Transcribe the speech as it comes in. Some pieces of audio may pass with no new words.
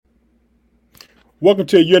Welcome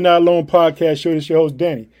to You're Not Alone podcast show. This is your host,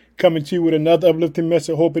 Danny, coming to you with another uplifting message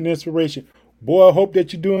of hope and inspiration. Boy, I hope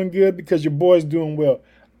that you're doing good because your boy's doing well.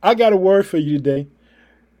 I got a word for you today.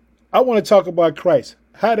 I want to talk about Christ.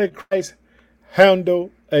 How did Christ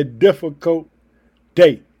handle a difficult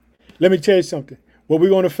day? Let me tell you something. What we're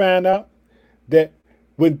going to find out that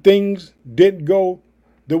when things didn't go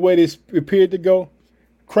the way they appeared to go,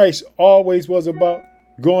 Christ always was about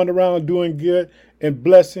going around doing good and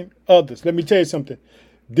blessing others. Let me tell you something.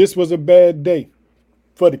 This was a bad day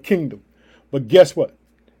for the kingdom. But guess what?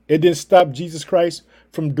 It didn't stop Jesus Christ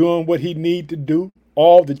from doing what he needed to do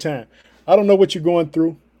all the time. I don't know what you're going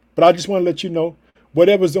through, but I just want to let you know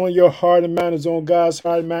whatever's on your heart and mind is on God's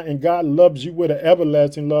heart and mind, and God loves you with an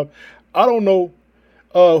everlasting love. I don't know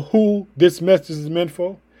who this message is meant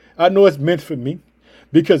for. I know it's meant for me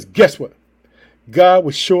because guess what? God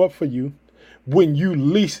will show up for you when you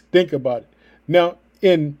least think about it. Now,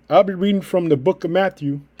 I'll be reading from the book of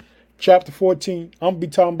Matthew, chapter 14. I'm going to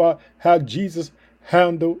be talking about how Jesus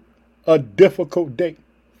handled a difficult day,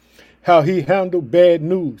 how he handled bad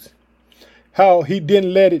news, how he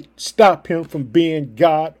didn't let it stop him from being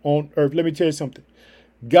God on earth. Let me tell you something.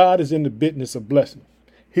 God is in the business of blessing.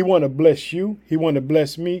 He want to bless you. He want to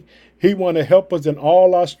bless me. He want to help us in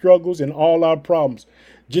all our struggles and all our problems.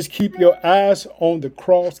 Just keep your eyes on the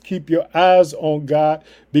cross. Keep your eyes on God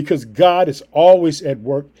because God is always at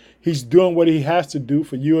work. He's doing what he has to do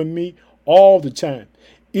for you and me all the time.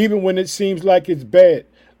 Even when it seems like it's bad.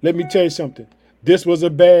 Let me tell you something. This was a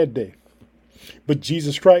bad day. But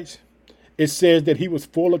Jesus Christ, it says that he was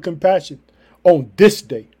full of compassion on this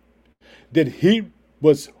day. That he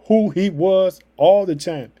was who he was all the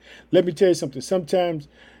time. Let me tell you something. Sometimes,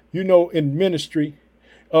 in ministry,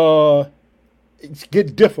 it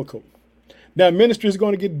get difficult. Now, ministry is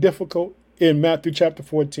going to get difficult in Matthew chapter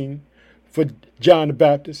 14 for John the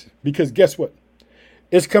Baptist because guess what?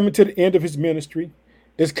 It's coming to the end of his ministry.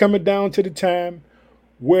 It's coming down to the time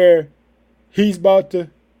where he's about to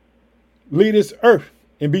leave this earth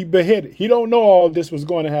and be beheaded. He don't know all this was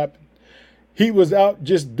going to happen. He was out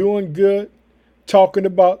just doing good, talking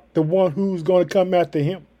about the one who's going to come after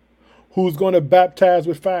him, who's going to baptize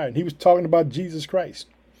with fire. And he was talking about Jesus Christ.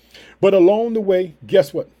 But along the way,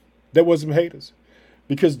 guess what? There was some haters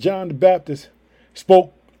because John the Baptist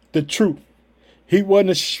spoke the truth. He wasn't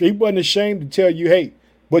ashamed to tell you, hey,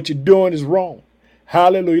 what you're doing is wrong.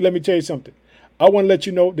 Hallelujah. Let me tell you something. I want to let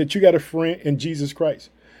you know that you got a friend in Jesus Christ.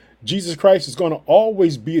 Jesus Christ is going to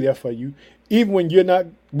always be there for you, even when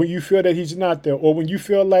you feel that he's not there, or when you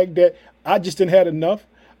feel like that I just didn't had enough.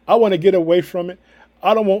 I want to get away from it.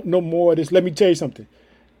 I don't want no more of this. Let me tell you something.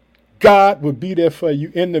 God will be there for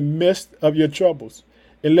you in the midst of your troubles.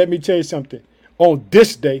 And let me tell you something. On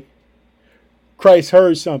this day, Christ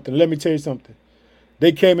heard something. Let me tell you something.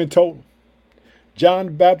 They came and told him. John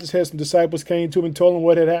the Baptist had some disciples came to him and told him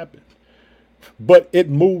what had happened. But it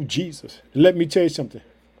moved Jesus. Let me tell you something.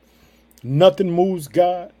 Nothing moves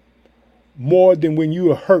God more than when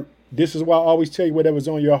you are hurt. This is why I always tell you whatever's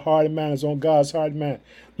on your heart and mind is on God's heart and mind.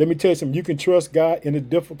 Let me tell you something. You can trust God in the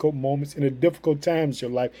difficult moments, in the difficult times of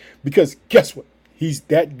your life, because guess what? He's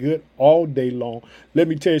that good all day long. Let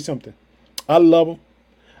me tell you something. I love him.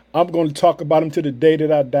 I'm going to talk about him to the day that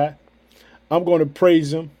I die. I'm going to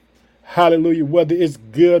praise him. Hallelujah. Whether it's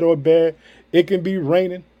good or bad, it can be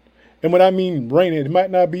raining. And when I mean raining, it might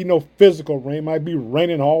not be no physical rain. It might be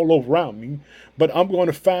raining all around me. But I'm going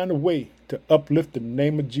to find a way to uplift the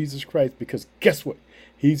name of Jesus Christ because guess what?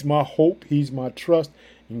 He's my hope. He's my trust.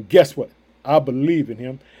 And guess what? I believe in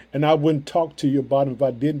him. And I wouldn't talk to you about him if I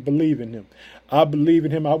didn't believe in him. I believe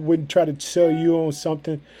in him. I wouldn't try to sell you on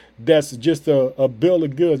something that's just a bill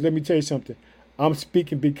of goods. Let me tell you something. I'm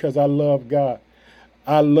speaking because I love God.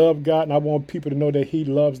 I love God, and I want people to know that he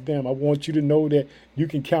loves them. I want you to know that you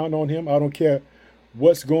can count on him. I don't care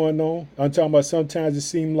what's going on. I'm talking about sometimes it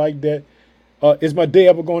seems like that. Is my day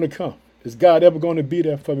ever going to come? Is God ever going to be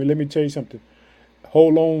there for me? Let me tell you something.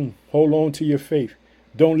 Hold on to your faith.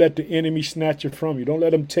 Don't let the enemy snatch it from you. Don't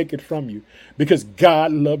let him take it from you because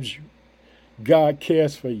God loves you. God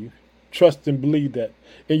cares for you. Trust and believe that.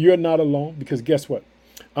 And you're not alone because guess what?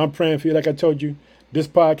 I'm praying for you. Like I told you, this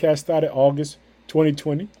podcast started August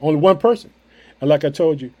 2020. Only one person. And like I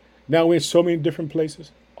told you, now we're in so many different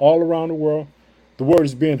places all around the world. The word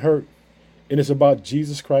is being heard. And it's about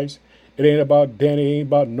Jesus Christ. It ain't about Danny. It ain't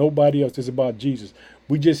about nobody else. It's about Jesus.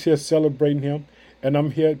 We just here celebrating him. And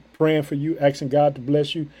I'm here praying for you, asking God to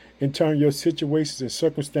bless you and turn your situations and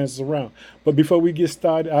circumstances around. But before we get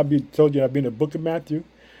started, I've been in the book of Matthew.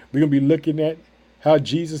 We're going to be looking at how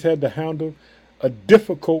Jesus had to handle a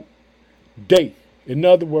difficult day. In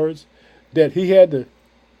other words, that he had to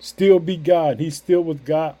still be God. He still was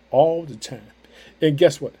God all the time. And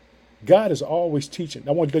guess what? God is always teaching.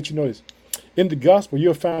 I want to let you know this. In the gospel,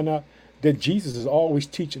 you'll find out that Jesus is always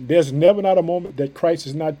teaching. There's never not a moment that Christ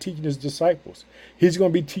is not teaching his disciples. He's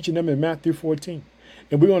going to be teaching them in Matthew 14.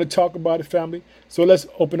 And we're going to talk about it, family. So let's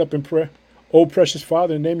open up in prayer. Oh, precious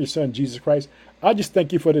Father, in the name of your Son, Jesus Christ, I just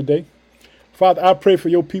thank you for today. Father, I pray for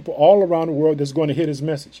your people all around the world that's going to hear this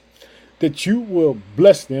message, that you will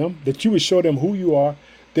bless them, that you will show them who you are,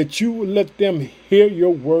 that you will let them hear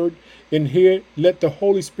your word and let the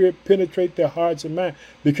Holy Spirit penetrate their hearts and minds.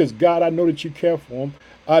 Because, God, I know that you care for them.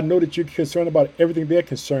 I know that you're concerned about everything they're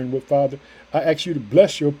concerned with, Father. I ask you to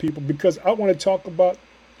bless your people because I want to talk about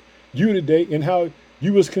you today and how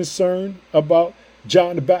you was concerned about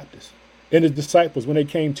John the Baptist and his disciples when they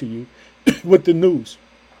came to you with the news,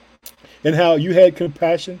 and how you had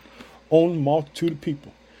compassion on a multitude of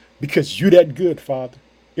people because you that good, Father.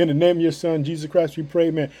 In the name of your Son, Jesus Christ, we pray,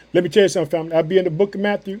 man. Let me tell you something, family. I'll be in the book of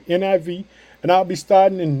Matthew, NIV, and I'll be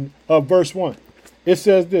starting in verse 1. It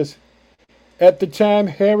says this: At the time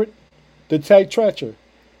Herod the Tetrarch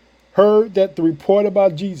heard that the report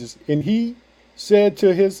about Jesus, and he said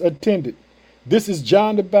to his attendant, "This is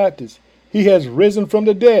John the Baptist. He has risen from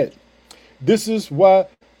the dead. This is why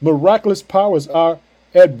miraculous powers are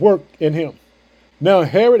at work in him." Now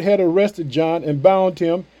Herod had arrested John and bound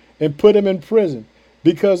him and put him in prison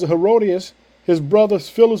because of Herodias, his brother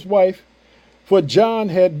Philip's wife, for John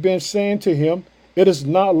had been saying to him, "It is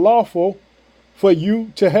not lawful for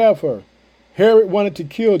you to have her." Herod wanted to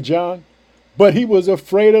kill John, but he was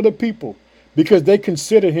afraid of the people because they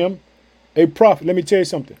considered him a prophet. Let me tell you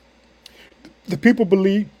something. The people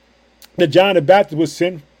believed that John the Baptist was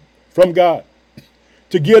sent from God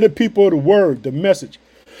to give the people the word, the message,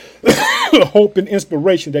 hope and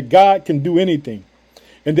inspiration that God can do anything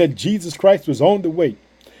and that Jesus Christ was on the way.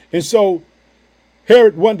 And so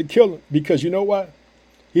Herod wanted to kill him because you know what?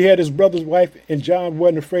 He had his brother's wife, and John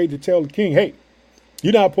wasn't afraid to tell the king, "Hey,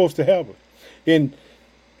 you're not supposed to have her." And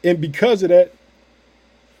because of that,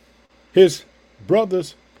 his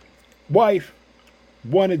brother's wife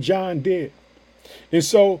wanted John dead. And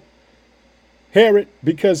so Herod,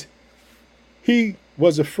 because he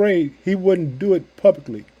was afraid, he wouldn't do it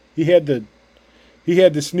publicly. He had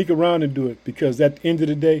to sneak around and do it because at the end of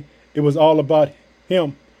the day, it was all about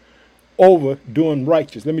him over doing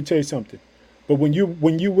righteous. Let me tell you something. But when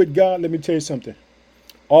you with God, let me tell you something.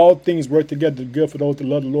 All things work together good for those that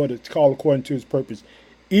love the Lord, that's called according to his purpose.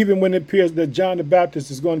 Even when it appears that John the Baptist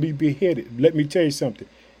is going to be beheaded, let me tell you something.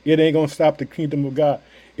 It ain't going to stop the kingdom of God.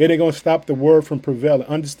 It ain't going to stop the word from prevailing.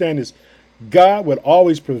 Understand this. God would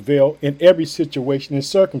always prevail in every situation and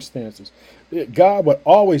circumstances. God would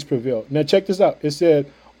always prevail. Now check this out. It said,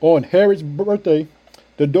 on Herod's birthday,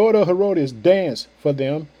 the daughter of Herodias danced for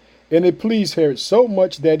them, and it pleased Herod so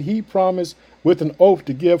much that he promised with an oath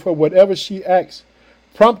to give her whatever she asked.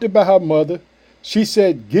 Prompted by her mother, she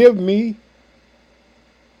said, "Give me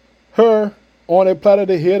her on a platter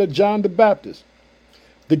the head of John the Baptist."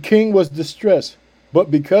 The king was distressed,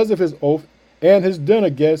 but because of his oath and his dinner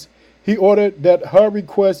guests, he ordered that her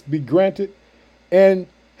request be granted and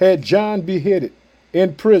had John beheaded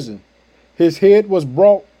in prison. His head was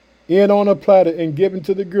brought in on a platter and given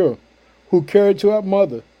to the girl, who carried to her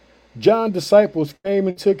mother. John's disciples came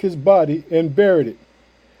and took his body and buried it.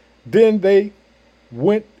 Then they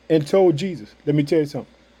went and told Jesus. Let me tell you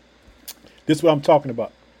something. This is what I'm talking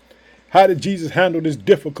about. How did Jesus handle this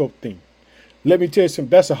difficult thing? Let me tell you something.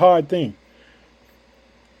 That's a hard thing.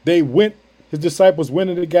 His disciples went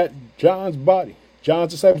and they got John's body.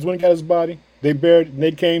 John's disciples went and got his body. They buried it, and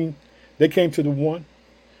they came to the one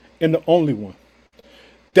and the only one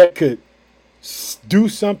that could do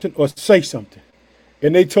something or say something.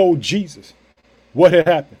 And they told Jesus what had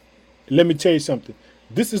happened. Let me tell you something.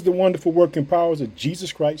 This is the wonderful working powers of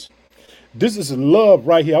Jesus Christ. This is love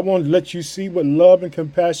right here. I want to let you see what love and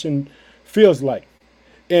compassion feels like.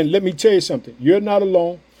 And let me tell you something. You're not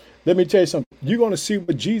alone. Let me tell you something. You're going to see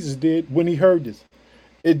what Jesus did when he heard this.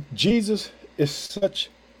 Jesus is such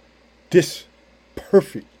this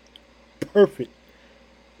perfect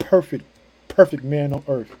man on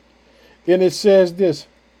earth. And it says this: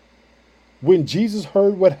 when Jesus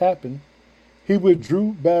heard what happened, he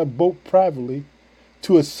withdrew by a boat privately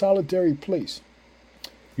to a solitary place.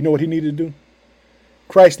 You know what he needed to do?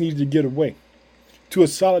 Christ needed to get away to a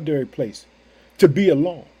solitary place, to be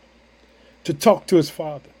alone, to talk to his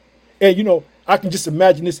Father. And you know, I can just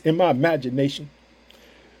imagine this in my imagination,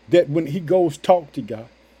 that when he goes talk to God,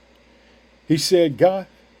 he said, "God,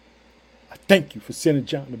 I thank you for sending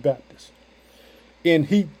John the Baptist." And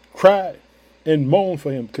he cried and moaned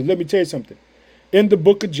for him. Because let me tell you something. In the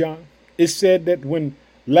book of John, it said that when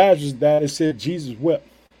Lazarus died, it said Jesus wept.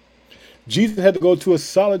 Jesus had to go to a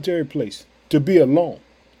solitary place to be alone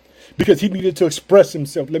because he needed to express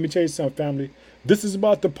himself. Let me tell you something, family. This is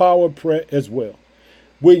about the power of prayer as well.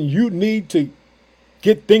 When you need to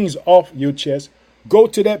get things off your chest, go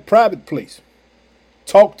to that private place.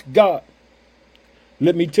 Talk to God.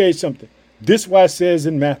 Let me tell you something. This is why it says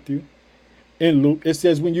in Matthew, in Luke, it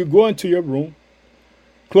says when you go into your room,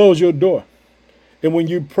 close your door. And when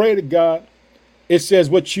you pray to God, it says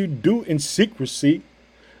what you do in secrecy,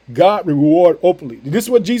 God reward openly. This is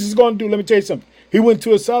what Jesus is going to do. Let me tell you something. He went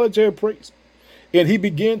to a solitary place and he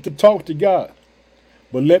began to talk to God.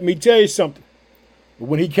 But let me tell you something.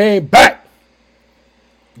 When he came back,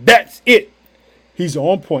 that's it. He's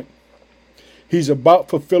on point. He's about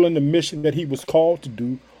fulfilling the mission that he was called to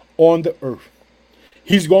do on the earth.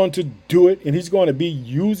 He's going to do it, and he's going to be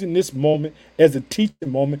using this moment as a teaching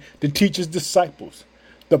moment to teach his disciples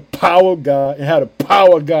the power of God and how the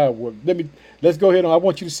power of God works. Let's go ahead. I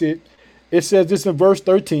want you to see it. It says this in verse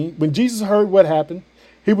 13. When Jesus heard what happened,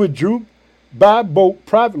 he withdrew by boat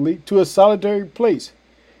privately to a solitary place.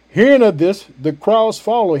 Hearing of this, the crowds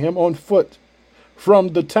followed him on foot from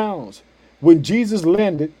the towns. When Jesus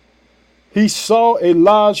landed, he saw a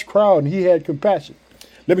large crowd and he had compassion.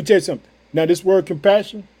 Let me tell you something. Now, this word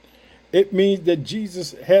compassion, it means that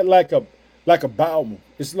Jesus had like a bowel.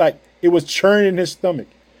 It's like it was churning his stomach.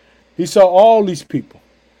 He saw all these people,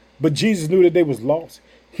 but Jesus knew that they was lost.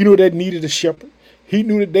 He knew they needed a shepherd. He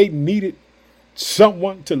knew that they needed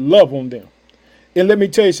someone to love on them. And let me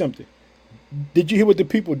tell you something. Did you hear what the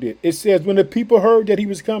people did? It says when the people heard that he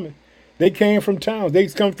was coming, they came from towns. They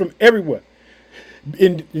come from everywhere.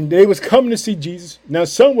 And they was coming to see Jesus. Now,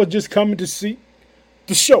 some was just coming to see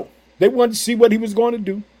the show. They wanted to see what he was going to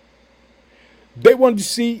do. They wanted to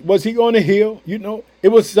see, was he going to heal? You know, it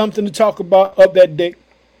was something to talk about of that day.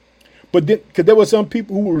 But because there were some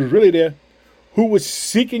people who were really there, who was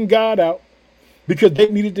seeking God out because they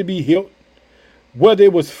needed to be healed, whether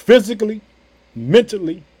it was physically,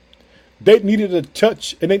 mentally, they needed a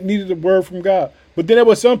touch and they needed a word from God. But then there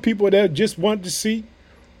were some people that just wanted to see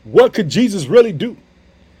what could Jesus really do?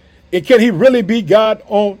 And can he really be God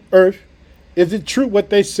on earth? Is it true what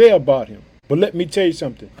they say about him? But let me tell you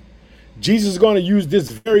something. Jesus is going to use this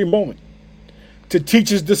very moment to teach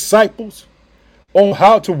his disciples on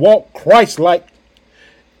how to walk Christ-like.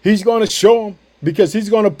 He's going to show them because he's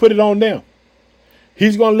going to put it on them.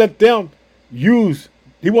 He's going to let them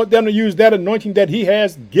he wants them to use that anointing that he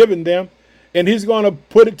has given them, and he's going to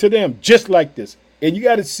put it to them just like this. And you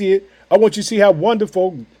got to see it. I want you to see how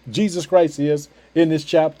wonderful Jesus Christ is in this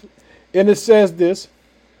chapter. And it says this,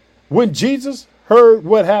 when Jesus heard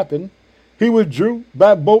what happened, he withdrew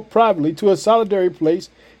by boat privately to a solitary place.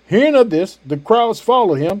 Hearing of this, the crowds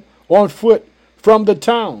followed him on foot from the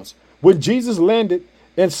towns. When Jesus landed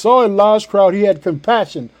and saw a large crowd, he had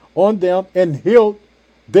compassion on them and healed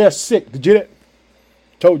their sick. Did you hear that?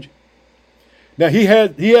 Told you. Now he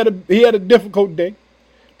had a difficult day.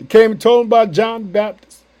 They came and told him about John the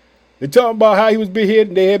Baptist. They told him about how he was beheaded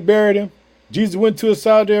and they had buried him. Jesus went to a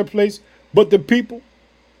solitary place, but the people,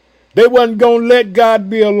 they wasn't going to let God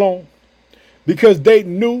be alone because they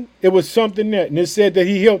knew it was something there. And it said that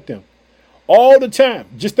he healed them all the time.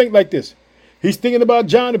 Just think like this. He's thinking about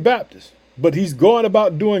John the Baptist, but he's going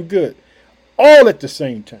about doing good all at the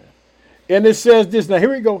same time. And it says this. Now,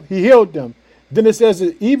 here we go. He healed them. Then it says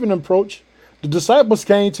at even approach, the disciples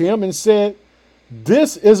came to him and said,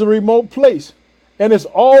 this is a remote place and it's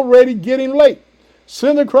already getting late.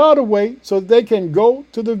 Send the crowd away so they can go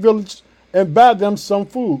to the village and buy them some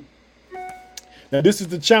food. Now, this is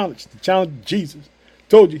the challenge of Jesus.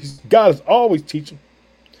 Told you, God is always teaching.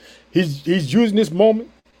 He's using this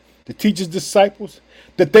moment to teach his disciples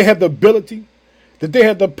that they have the ability, that they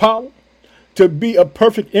have the power to be a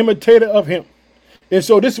perfect imitator of him. And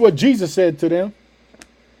so this is what Jesus said to them.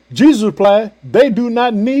 Jesus replied, they do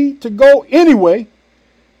not need to go anyway.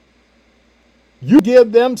 You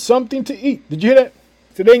give them something to eat. Did you hear that?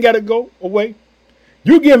 So they ain't got to go away.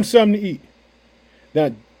 You give them something to eat.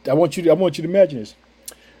 Now, I want you to imagine this.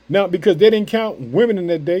 Now, because they didn't count women in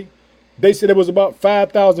that day, they said there was about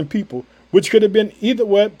 5,000 people, which could have been either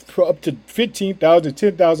way for up to 15,000,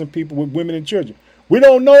 10,000 people with women and children. We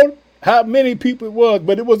don't know how many people it was,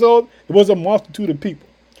 but it was a multitude of people.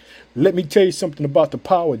 Let me tell you something about the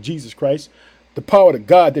power of Jesus Christ, the power of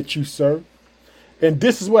God that you serve. And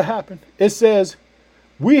this is what happened. It says,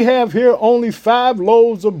 we have here only 5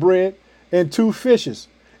 loaves of bread and 2 fishes.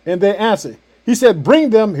 And they answered, he said,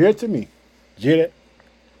 bring them here to me. Did you hear that?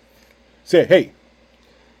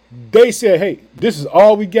 They said, hey, this is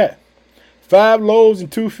all we got. 5 loaves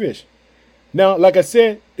and 2 fish. Now, like I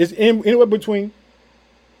said, it's anywhere between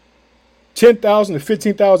 10,000 to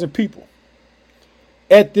 15,000 people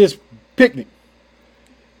at this picnic.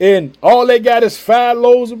 And all they got is 5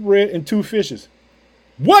 loaves of bread and 2 fishes.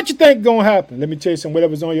 What you think going to happen? Let me tell you something.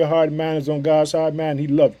 Whatever's on your heart and mind is on God's heart and mind. He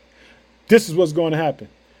loves you. This is what's going to happen.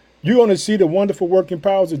 You're going to see the wonderful working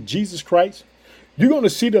powers of Jesus Christ. You're going to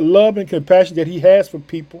see the love and compassion that he has for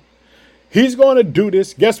people. He's going to do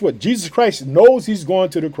this. Guess what? Jesus Christ knows he's going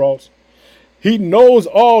to the cross. He knows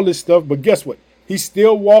all this stuff, but guess what? He's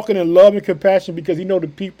still walking in love and compassion because he knows the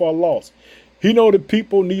people are lost. He knows the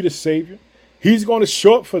people need a Savior. He's going to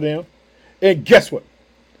show up for them. And guess what?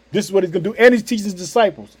 This is what he's going to do. And he's teaching his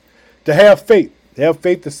disciples to have faith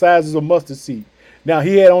the size of a mustard seed. Now,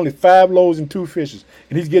 he had only 5 loaves and 2 fishes,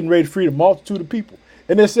 and he's getting ready to feed a multitude of people.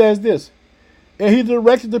 And it says this, and he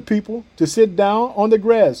directed the people to sit down on the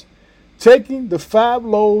grass. Taking the 5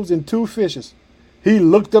 loaves and 2 fishes, he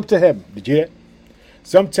looked up to heaven. Did you hear that?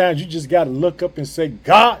 Sometimes you just got to look up and say,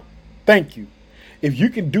 God, thank you. If you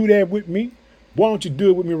can do that with me, why don't you do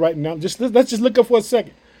it with me right now? Let's just look up for a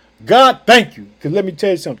second. God, thank you. Because let me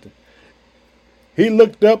tell you something. He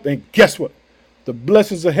looked up and guess what? The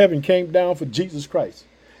blessings of heaven came down for Jesus Christ.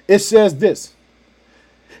 It says this.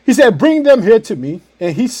 He said, bring them here to me.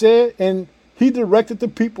 And he said, and he directed the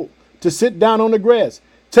people to sit down on the grass.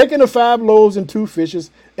 Taking the 5 loaves and 2 fishes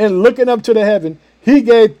and looking up to the heaven, he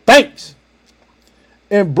gave thanks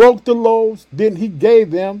and broke the loaves. Then he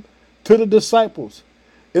gave them to the disciples.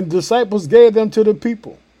 And the disciples gave them to the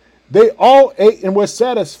people. They all ate and were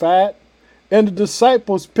satisfied. And the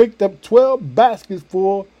disciples picked up 12 baskets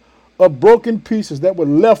full of broken pieces that were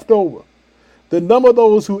left over. The number of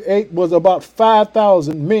those who ate was about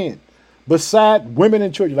 5,000 men, beside women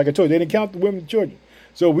and children. Like I told you, they didn't count the women and children.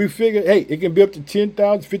 So we figured, hey, it can be up to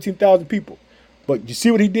 10,000, 15,000 people. But you see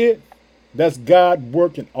what he did? That's God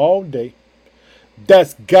working all day.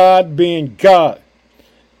 That's God being God.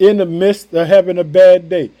 In the midst of having a bad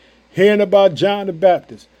day, hearing about John the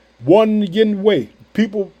Baptist, wanting to get in the way,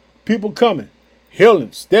 people coming,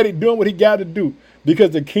 healing, steady doing what he got to do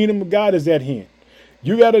because the kingdom of God is at hand.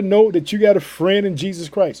 You got to know that you got a friend in Jesus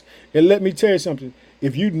Christ. And let me tell you something.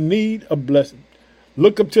 If you need a blessing,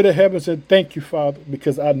 look up to the heavens and thank you, Father,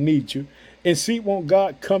 because I need you. And see, won't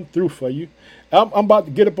God come through for you? I'm about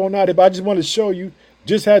to get up on out here, but I just want to show you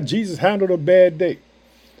just how Jesus handled a bad day.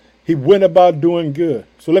 He went about doing good.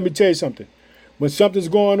 So let me tell you something. When something's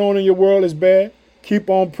going on in your world is bad, keep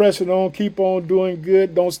on pressing on, keep on doing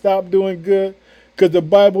good. Don't stop doing good because the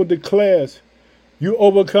Bible declares you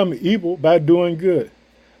overcome evil by doing good.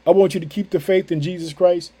 I want you to keep the faith in Jesus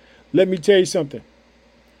Christ. Let me tell you something.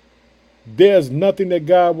 There's nothing that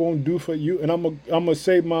God won't do for you. And I'm gonna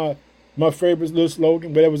say my favorite little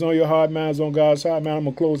slogan, whatever's on your heart, mind's on God's heart, man. I'm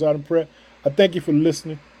going to close out in prayer. I thank you for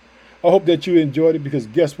listening. I hope that you enjoyed it because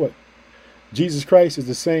guess what? Jesus Christ is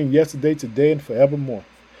the same yesterday, today, and forevermore.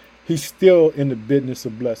 He's still in the business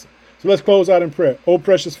of blessing. So let's close out in prayer. Oh,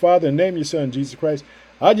 precious Father, in the name of your Son, Jesus Christ,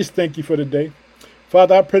 I just thank you for today.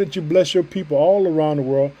 Father, I pray that you bless your people all around the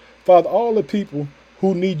world. Father, all the people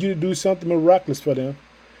who need you to do something miraculous for them.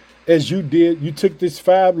 As you did, you took this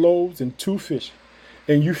 5 loaves and 2 fish,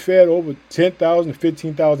 and you fed over 10,000 to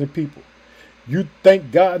 15,000 people. You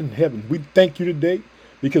thank God in heaven. We thank you today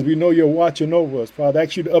because we know you're watching over us. Father, I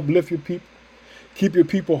ask you to uplift your people. Keep your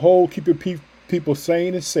people whole. Keep your people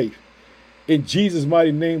sane and safe. In Jesus'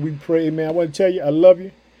 mighty name we pray, amen. I want to tell you, I love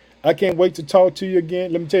you. I can't wait to talk to you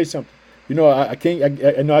again. Let me tell you something. You know,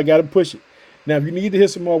 I know I got to push it. Now, if you need to hear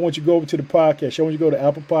some more, I want you to go over to the podcast. I want you to go to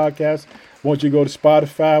Apple Podcasts. I want you to go to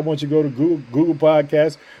Spotify. I want you to go to Google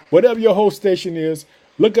Podcasts. Whatever your host station is,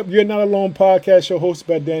 look up You're Not Alone podcast show hosted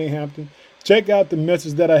by Danny Hampton. Check out the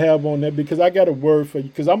message that I have on there because I got a word for you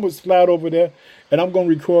because I'm going to slide over there and I'm going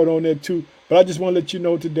to record on there too. But I just want to let you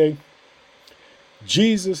know today,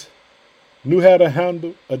 Jesus knew how to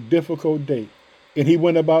handle a difficult day. And he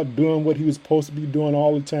went about doing what he was supposed to be doing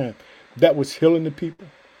all the time. That was healing the people,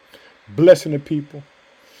 blessing the people,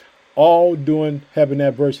 all having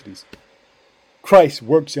adversities. Christ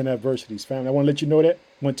works in adversities, family. I want to let you know that.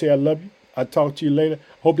 I want to tell you I love you. I'll talk to you later.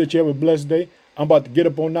 Hope that you have a blessed day. I'm about to get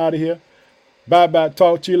up on out of here. Bye-bye.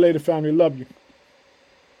 Talk to you later, family. Love you.